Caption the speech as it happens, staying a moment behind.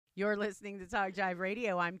You're listening to Talk Jive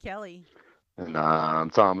Radio. I'm Kelly. And I'm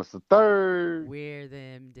Thomas the Third. We're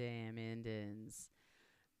them damn Indians.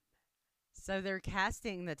 So they're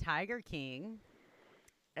casting the Tiger King,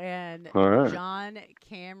 and All right. John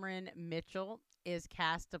Cameron Mitchell is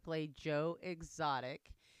cast to play Joe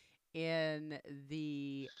Exotic in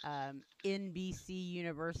the NBC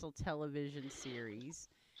Universal Television series.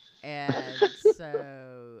 And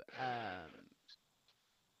so,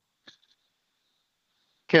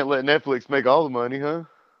 Can't let Netflix make all the money, huh?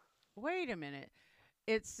 wait a minute.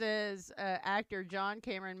 It says actor John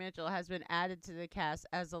Cameron Mitchell has been added to the cast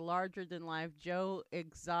as a larger than life Joe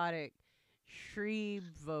Exotic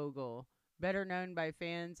Schreibvogel, better known by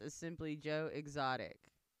fans as simply Joe Exotic.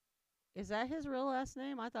 Is that his real last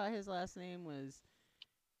name? I thought his last name was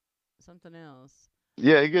something else.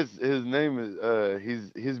 Yeah, he gets his name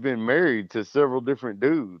is he's been married to several different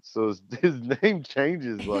dudes, so his name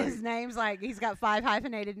changes like His name's like he's got five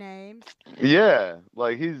hyphenated names. yeah,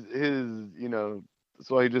 like he's his that's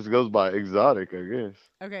why he just goes by exotic, I guess.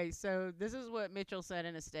 Okay, so this is what Mitchell said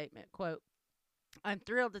in a statement. Quote, I'm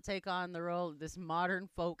thrilled to take on the role of this modern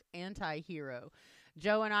folk anti hero.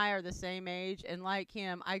 Joe and I are the same age, and like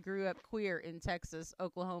him, I grew up queer in Texas,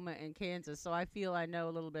 Oklahoma, and Kansas, so I feel I know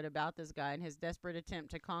a little bit about this guy and his desperate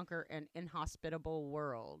attempt to conquer an inhospitable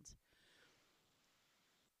world.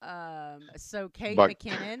 So Like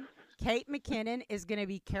Kate McKinnon is gonna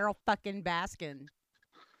be Carol fucking Baskin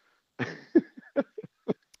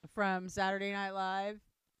from Saturday Night Live.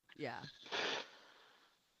 Yeah.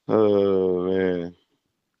 oh man.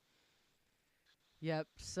 Yep.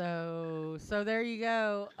 So there you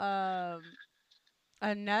go.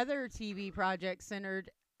 Another TV project centered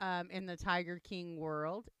in the Tiger King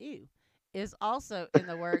world, is also in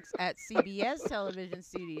the works at CBS Television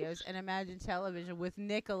Studios and Imagine Television with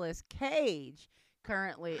Nicolas Cage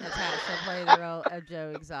currently attached to play the role of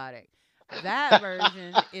Joe Exotic. That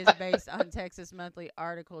version is based on Texas Monthly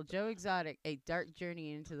article Joe Exotic: A Dark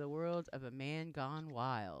Journey into the World of a Man Gone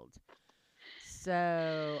Wild.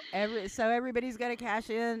 So everybody's gonna cash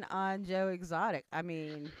in on Joe Exotic. I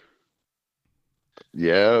mean,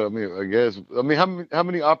 Yeah, I mean, I guess. I mean, how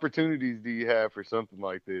many opportunities do you have for something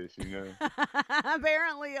like this?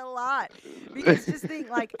 apparently a lot. Because just think,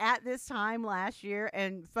 like at this time last year,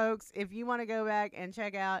 and folks, if you want to go back and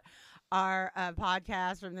check out our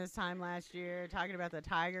podcast from this time last year, talking about the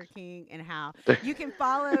Tiger King and how you can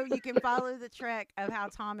follow the trek of how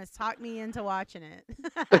Thomas talked me into watching it,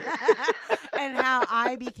 and how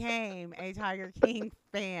I became a Tiger King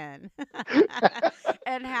fan,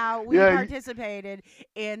 and how we Yeah, participated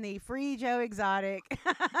in the Free Joe Exotic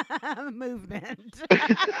movement.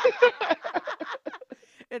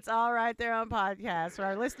 It's all right there on podcast for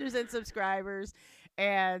our listeners and subscribers.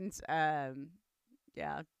 And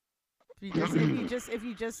yeah, if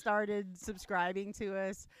you just started subscribing to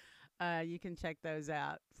us, you can check those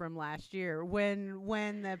out from last year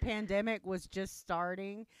when the pandemic was just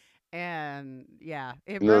starting. And yeah,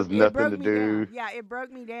 it there's broke it nothing broke to me down. do. Yeah, it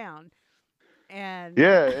broke me down. And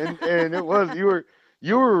Yeah, and it was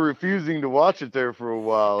you were refusing to watch it there for a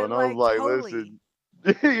while, and I was like like, totally. listen,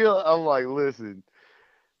 I'm like, listen,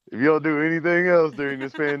 if you don't do anything else during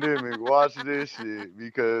this pandemic, watch this shit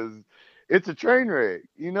because it's a train wreck.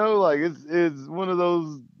 Like it's one of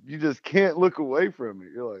those you just can't look away from it.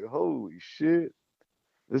 You're like, holy shit,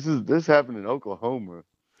 this happened in Oklahoma.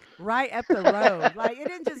 Right up the road. Like it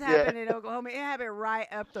didn't just Yeah, happen in Oklahoma, it happened right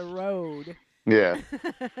up the road. yeah,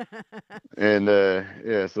 and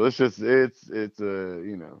yeah. So it's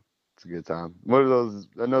a good time. One of those,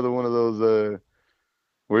 another one of those.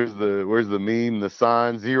 Where's the meme? The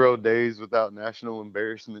sign: 0 days without national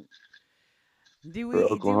embarrassment do for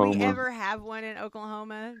we do we Oklahoma. ever have one in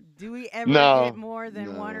Oklahoma? Do we ever get No, more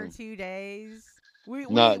than 1 or 2 days? We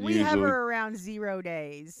not we usually. hover around 0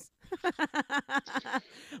 days. I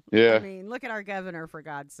Yeah, mean, look at our governor for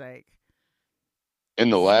God's sake.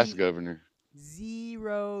 and the last Z governor.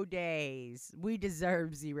 0 days. We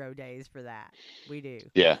deserve 0 days for that. We do.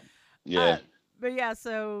 Yeah, Uh, yeah. but yeah,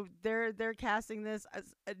 so they're casting this.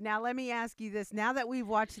 Now let me ask you this: now that we've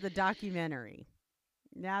watched the documentary,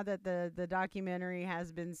 now that the documentary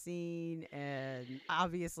has been seen and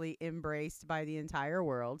obviously embraced by the entire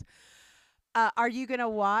world, are you gonna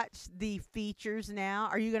watch the features now?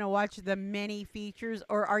 Are you gonna watch the many features,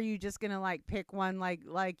 or are you just gonna like pick one, like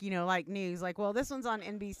news, like, well, this one's on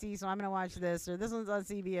NBC, so I'm gonna watch this, or this one's on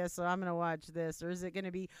CBS, so I'm gonna watch this, or is it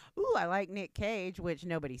gonna be, ooh, I like Nick Cage, which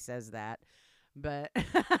nobody says that, but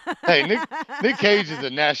Hey, Nick Cage is a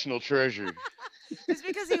national treasure. just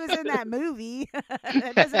because he was in that movie,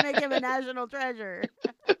 that doesn't make him a national treasure.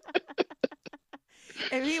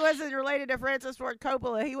 If he wasn't related to Francis Ford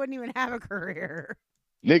Coppola, he wouldn't even have a career.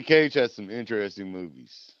 Nick Cage has some interesting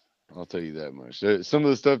movies. I'll tell you that much. Some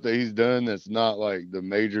of the stuff that he's done that's not like the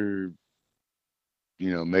major,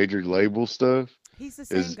 major label stuff He's the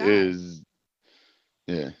same guy. is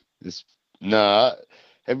yeah. It's nah.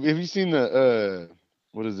 Have you seen the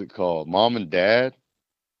what is it called? Mom and Dad?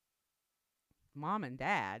 Mom and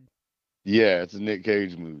Dad? Yeah, it's a Nick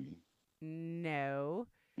Cage movie. No.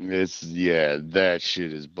 That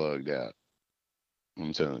shit is bugged out.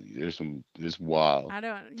 I'm telling you, it's wild. I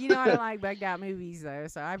don't like bugged out movies though,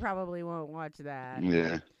 so I probably won't watch that.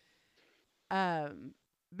 Yeah. Um,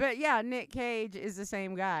 but yeah, Nick Cage is the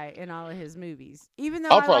same guy in all of his movies. Even though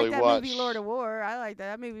I'll I like probably that movie Lord watch of War, I like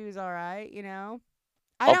that. That movie was all right, you know.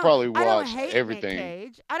 I'll probably I don't watch hate Nick everything.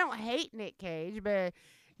 Cage. I don't hate Nick Cage, but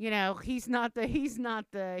he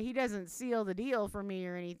doesn't seal the deal for me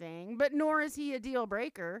or anything. But nor is he a deal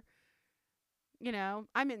breaker.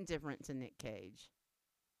 I'm indifferent to Nick Cage.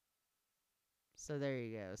 So there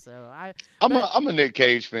you go. But I'm a Nick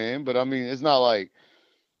Cage fan, but I mean it's not like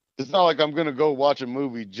I'm gonna go watch a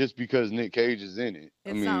movie just because Nick Cage is in it. I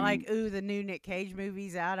it's not mean, like, ooh, the new Nick Cage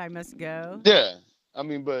movie's out, I must go. yeah. I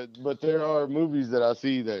mean, but there are movies that I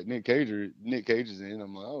see that Nick Cage is in.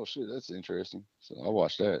 I'm like, oh shit, that's interesting. So I'll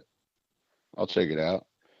watch that. I'll check it out.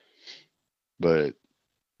 But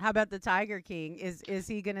How about the Tiger King? Is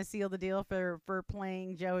he going to seal the deal for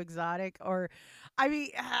playing Joe Exotic? Or, I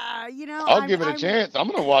mean, I'll give it a I'm. chance. I'm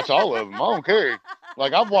gonna watch all of them. I don't care.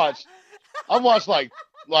 Like I've watched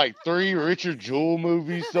like three Richard Jewell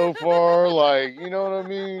movies so far. Like you know what I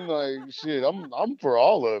mean? Like shit, I'm for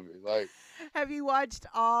all of it. Like Have you watched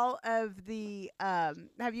all of the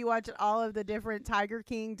Have you watched all of the different Tiger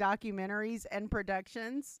King documentaries and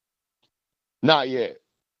productions? not yet.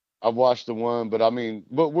 I've watched the one, but I mean,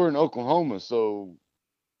 but we're in Oklahoma, so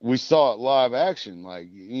we saw it live action. Like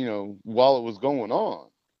while it was going on,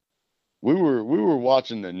 we were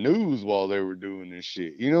watching the news while they were doing this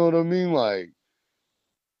shit. You know what I mean? Like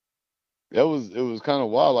it was kind of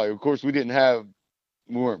wild. Like of course we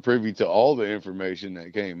weren't privy to all the information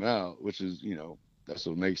that came out, which is that's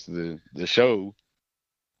what makes the show.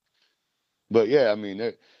 But yeah, I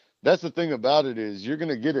mean that's the thing about it is you're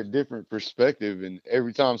gonna get a different perspective, and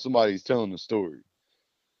every time somebody's telling a story,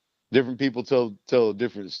 different people tell a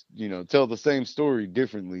different tell the same story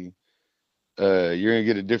differently. You're gonna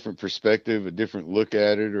get a different perspective, a different look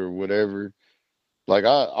at it, or whatever. Like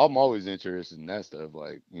I'm always interested in that stuff.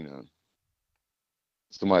 Like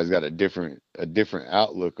somebody's got a different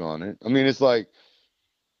outlook on it. I mean, it's like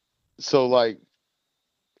so like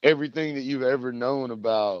everything that you've ever known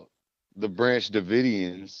about the Branch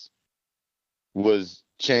Davidians was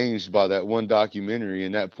changed by that one documentary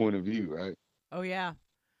and that point of view, right? Oh yeah.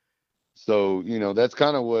 So, that's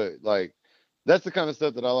kind of that's the kind of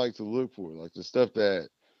stuff that I like to look for. Like the stuff that,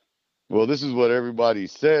 well, this is what everybody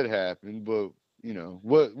said happened, but,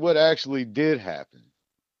 what actually did happen.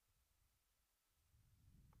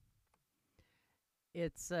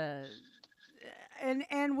 It's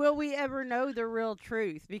and will we ever know the real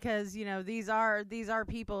truth? Because these are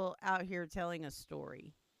people out here telling a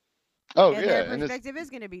story. Oh, And their yeah. And it's, perspective is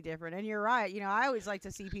going to be different. And you're right. I always like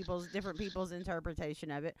to see different people's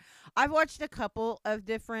interpretation of it. I've watched a couple of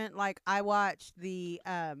different, like I watched the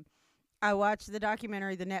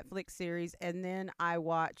documentary, the Netflix series, and then I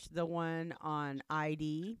watched the one on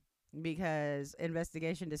ID because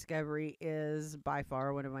Investigation Discovery is by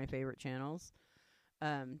far one of my favorite channels.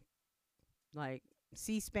 Um, like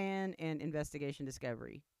C-SPAN and Investigation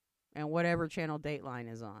Discovery, and whatever channel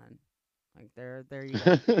Dateline is on. Like there you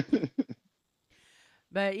go.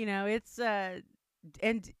 But it's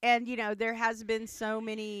and there has been so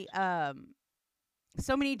many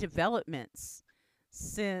developments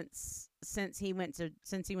since he went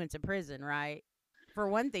to prison, right? For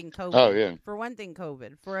one thing, oh, COVID. yeah. For one thing,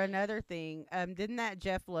 COVID. For another thing, didn't that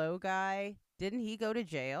Jeff Lowe guy? Didn't he go to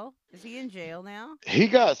jail? Is he in jail now? He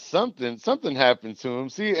got something happened to him.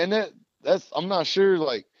 See, and that's, I'm not sure,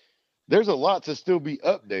 like, there's a lot to still be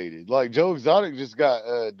updated. Like, Joe Exotic just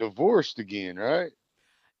got divorced again, right?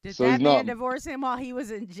 Did So he's that not, man divorce him while he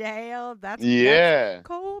was in jail? That's yeah.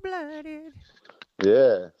 cold blooded.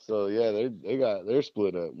 Yeah. So yeah, they're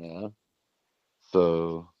split up now.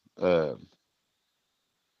 So uh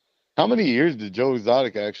how many years did Joe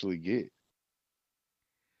Exotic actually get?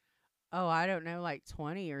 Oh, I don't know, like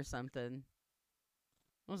 20 or something.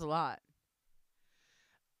 It was a lot.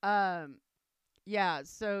 Um, yeah,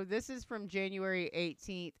 so this is from January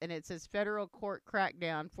 18th, and it says federal court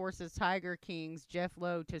crackdown forces Tiger King's Jeff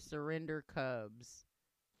Lowe to surrender Cubs.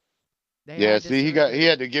 They Yeah, had to see, he surrender.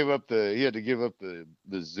 had to give up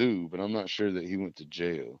the zoo, but I'm not sure that he went to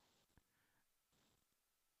jail.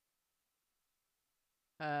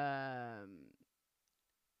 Um,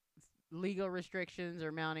 Legal restrictions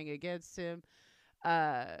are mounting against him.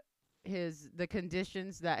 Uh, the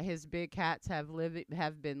conditions that his big cats have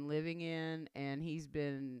been living in, and he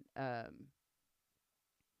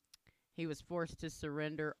was forced to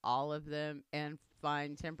surrender all of them and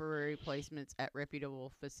find temporary placements at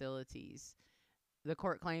reputable facilities. The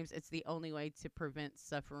court claims it's the only way to prevent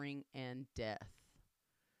suffering and death.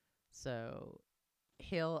 So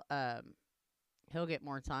he'll um he'll get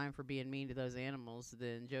more time for being mean to those animals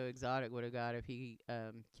than Joe Exotic would have got if he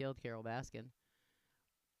killed Carol Baskin.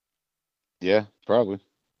 Yeah, probably.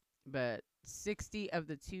 But 60 of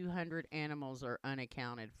the 200 animals are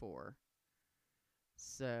unaccounted for.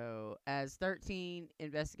 So, as 13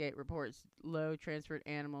 investigate reports Lowe transferred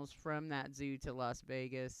animals from that zoo to Las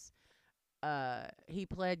Vegas. He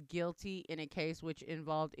pled guilty in a case which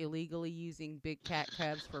involved illegally using big cat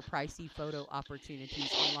cubs for pricey photo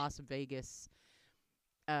opportunities in Las Vegas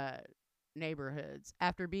uh, neighborhoods.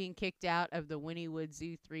 After being kicked out of the Wynnewood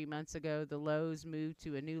Zoo 3 months ago, the Lowe's moved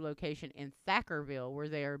to a new location in Thackerville where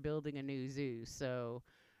they are building a new zoo. So,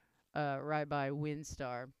 right by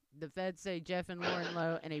Windstar. The feds say Jeff and Lauren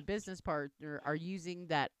Lowe and a business partner are using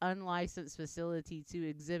that unlicensed facility to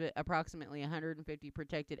exhibit approximately 150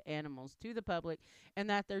 protected animals to the public, and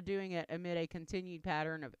that they're doing it amid a continued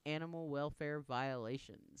pattern of animal welfare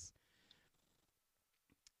violations.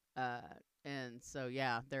 Uh, and so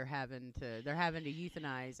yeah, they're having to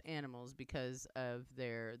euthanize animals because of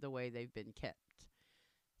the way they've been kept.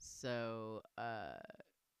 So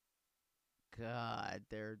God,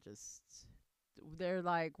 they're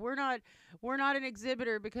like we're not an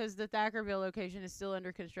exhibitor because the Thackerville location is still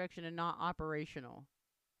under construction and not operational.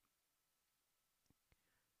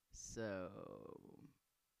 So,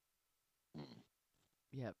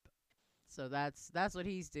 yep. So that's what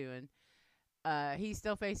he's doing. He's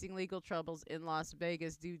still facing legal troubles in Las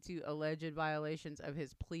Vegas due to alleged violations of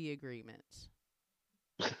his plea agreement.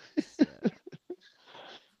 So,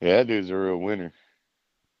 Yeah, that dude's a real winner.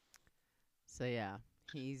 so yeah,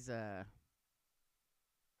 he's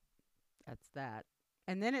that's that.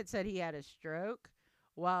 And then it said he had a stroke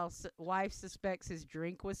while wife suspects his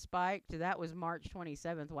drink was spiked. That was March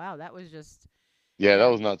 27th. Wow, that was just, Yeah, that yeah,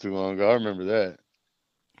 was not too long ago. I remember that.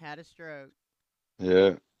 had a stroke,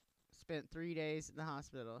 Yeah. spent 3 days in the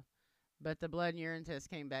hospital, but the blood and urine test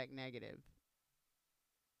came back negative.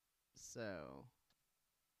 So,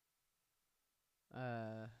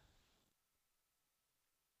 uh,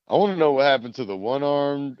 I want to know what happened to the one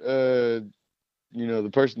armed the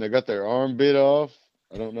person that got their arm bit off.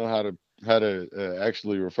 I don't know how to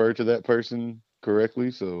actually refer to that person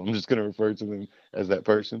correctly, so I'm just gonna refer to them as that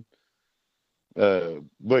person.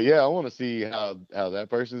 But yeah, I want to see how that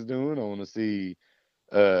person's doing. I want to see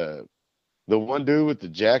uh the one dude with the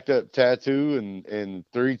jacked up tattoo and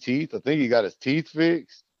three teeth. I think he got his teeth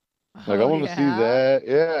fixed. Like I oh want to see yeah. that.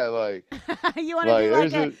 Yeah, You want to like do like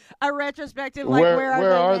there's a, a a retrospective, like where are where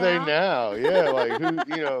they are they now? now? Yeah, like who.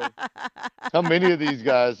 How many of these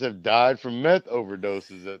guys have died from meth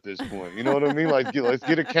overdoses at this point? You know what I mean? Like, let's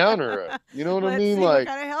get a counter up. You know what I Let's mean? see what Like,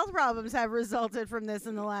 kind of health problems have resulted from this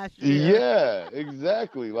in the last year. yeah,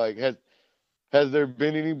 exactly. Like, has there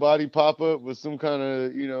been anybody pop up with some kind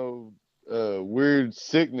of weird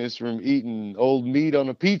sickness from eating old meat on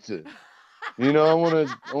a pizza? I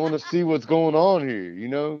want to see what's going on here.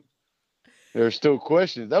 There are still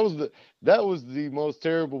questions. That was the most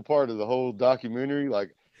terrible part of the whole documentary.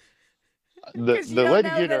 Like the Because you the don't lady know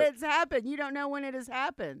getting that her. it's happened. You don't know when it has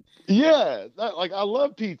happened. Yeah, like I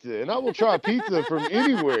love pizza, and I will try pizza from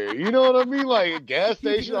anywhere. You know what I mean? Like a gas You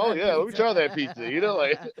station. do Oh love yeah, let me pizza. try that pizza.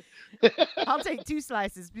 I'll take 2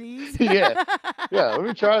 slices, please. Yeah, yeah, let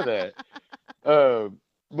me try that. Uh,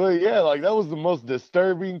 but yeah, like that was the most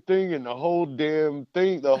disturbing thing in the whole damn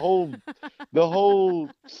thing, the whole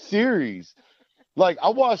series. Like I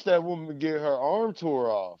watched that woman get her arm tore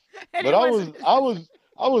off, And but it I wasn't. was I was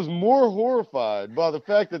I was more horrified by the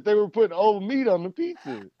fact that they were putting old meat on the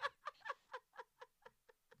pizza.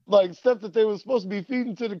 Like stuff that they were supposed to be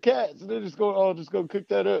feeding to the cats, and they're just going, "Oh, just go cook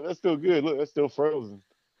that up. That's still good. Look, that's still frozen."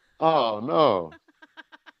 Oh no!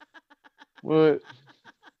 What?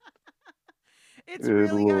 It's Good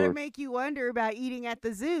really got to lord! make you wonder about eating at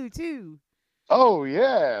the zoo, too. Oh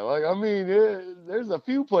yeah, like I mean, there's a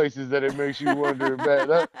few places that it makes you wonder about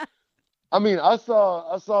that. I mean, I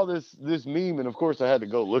saw this meme, and of course I had to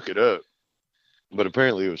go look it up, but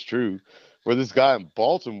apparently it was true. Where this guy in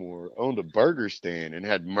Baltimore owned a burger stand and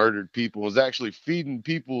had murdered people, was actually feeding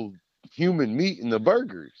people human meat in the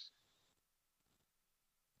burgers.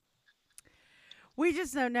 We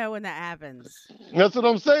just don't know when that happens. That's what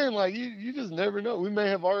I'm saying. Like you just never know. We may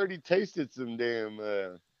have already tasted some damn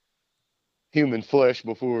human flesh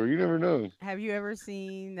before. You never know. Have you ever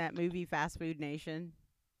seen that movie Fast Food Nation?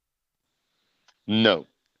 No.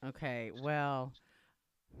 Okay, well,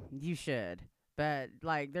 you should. But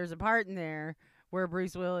like there's a part in there where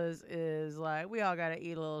Bruce Willis is like, we all gotta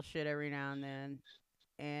eat a little shit every now and then.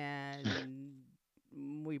 And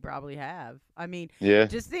we probably have. I mean, Yeah.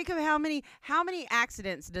 just think of how many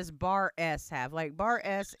accidents does Bar S have? Like Bar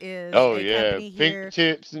S is Oh a yeah. company Pink here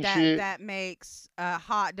chips and that shit. that makes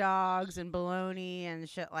hot dogs and bologna and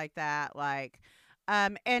shit like that. Like,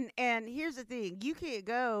 and here's the thing: you can't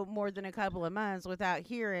go more than a couple of months without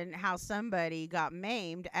hearing how somebody got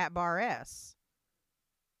maimed at Bar S.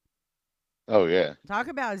 Oh yeah. Talk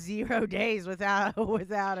about 0 days without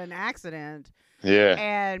without an accident. Yeah.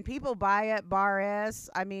 And people buy at Bar S.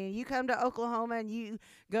 I mean, you come to Oklahoma and you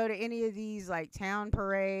go to any of these like town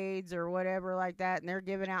parades or whatever like that, and they're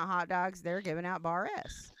giving out hot dogs. They're giving out Bar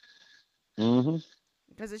S Mm-hmm.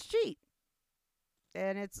 because it's cheap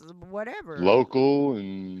and it's whatever. Local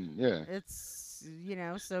and yeah. It's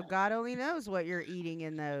so God only knows what you're eating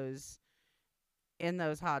in those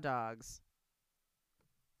hot dogs.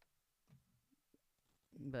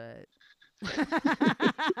 But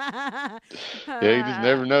Yeah, you just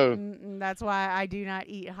never know. that's why I do not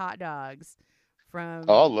eat hot dogs Oh, I from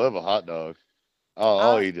love a hot dog.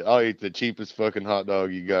 I'll uh eat it. I'll eat the cheapest fucking hot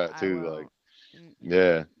dog you got I too. Like, will.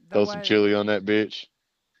 yeah, The throw some one chili on that bitch.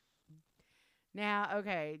 now,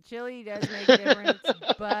 okay, chili does make a difference,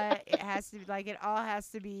 but it has to be like it all has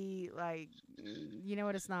to be like you know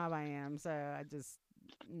what a snob I am, so I just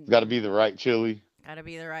It's got to be the right chili. gotta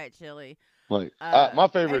be the right chili. Like, my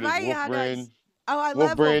If favorite is I eat Wolf hot Brand. dogs, oh, I Wolf love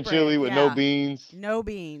Wolf Brand chili Brand. with no Yeah, beans. no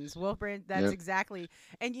beans. Wolf Brand. That's Yep. exactly.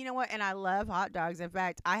 And you know what? And I love hot dogs. In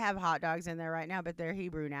fact, I have hot dogs in there right now, but they're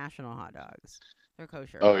Hebrew National hot dogs. They're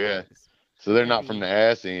kosher Oh hot yeah. dogs. So they're They're not from beef. the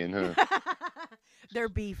ass end, huh? They're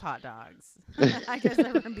beef hot dogs. I guess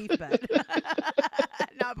they're from beef butt,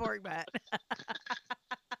 not pork butt.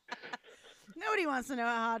 Nobody wants to know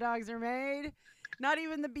how hot dogs are made. Not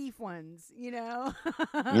even the beef ones, Yeah.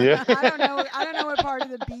 I don't know. I don't know what part of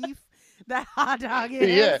the beef that hot dog Yeah.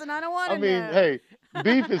 is, and I don't want I to mean, know. hey,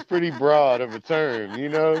 beef is pretty broad of a term, you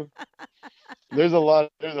know. There's a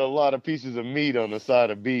lot of pieces of meat on the side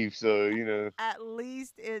of beef, so At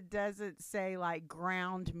least it doesn't say like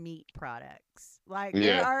ground meat products. Like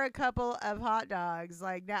there yeah. are a couple of hot dogs.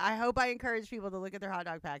 Like now, I hope I encourage people to look at their hot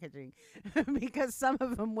dog packaging because some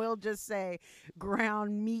of them will just say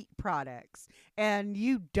ground meat products, and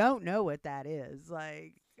you don't know what that is.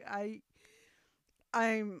 Like I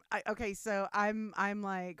okay, so I'm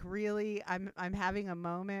like really I'm having a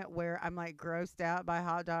moment where I'm like grossed out by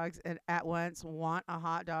hot dogs and at once want a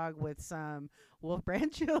hot dog with some Wolf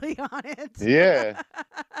Brand chili on it. Yeah.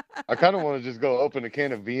 I kind of want to just go open a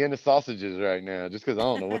can of Vienna sausages right now, just because I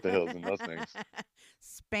don't know what the hell's in those things.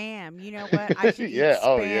 Spam. You know what? I should eat Yeah.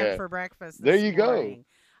 Oh spam yeah. for breakfast There this you go. morning.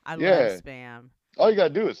 I love Yeah. spam. All you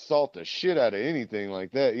gotta do is salt the shit out of anything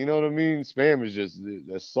like that. You know what I mean? Spam is just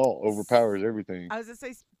the salt overpowers everything. I was gonna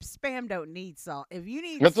say spam don't need salt. If you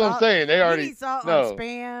need That's what I'm salt, saying. They you already need salt on no.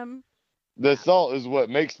 spam. The Yeah. salt is what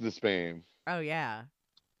makes the spam. Oh yeah.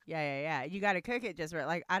 Yeah. You got to cook it just right.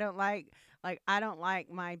 Like I don't like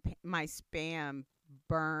my spam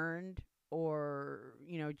burned or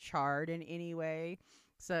charred in any way.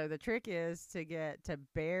 So the trick is to get to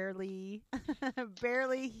barely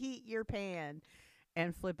barely heat your pan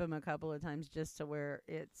and flip them a couple of times just to where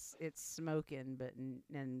it's smoking but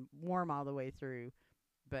and warm all the way through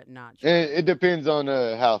but not And it charred. depends on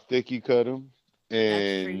how thick you cut them.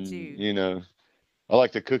 That's true And too. I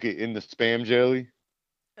like to cook it in the spam jelly.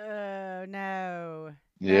 Oh no.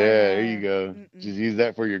 No, Yeah, there you no. go. Mm-mm. Just use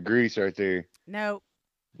that for your grease right there. Nope.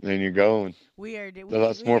 And you're going. We are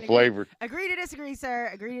That's we more can flavor. agree to disagree, sir.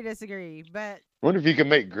 Agree to disagree. But Wonder if you can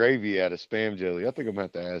make gravy out of spam jelly. I think I'm gonna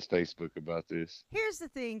have to ask Facebook about this. here's the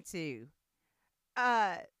thing too.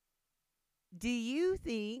 Uh do you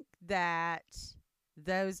think that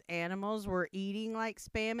those animals were eating like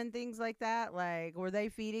spam and things like that? Like were they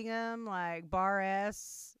feeding them like bar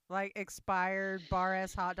S like expired bar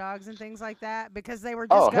S hot dogs and things like that because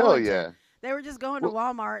Oh hell yeah. they were just going to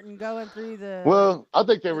Well, Walmart and going through I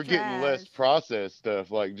think they the were getting less trash. processed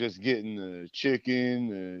stuff, like just getting the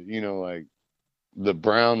chicken, like the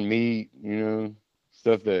brown meat,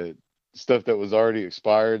 stuff that stuff that was already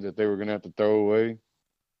expired that they were gonna have to throw away.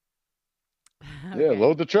 Yeah, Okay.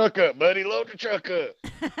 load the truck up, buddy. Load the truck up.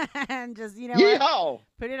 And just, you know what? Yeehaw!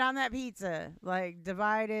 Put it on that pizza. Like,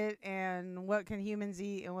 divide it, and what can humans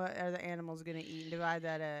eat and what are the animals going to eat, and divide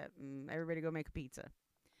that up. Everybody go make a pizza.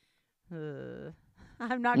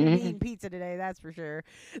 I'm not going to be Hmm. eating pizza today, that's for sure.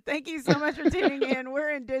 Thank you so much for tuning in. We're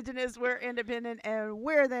Indigenous, we're independent, and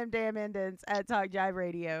we're them damn Indians at Talk Jive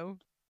Radio.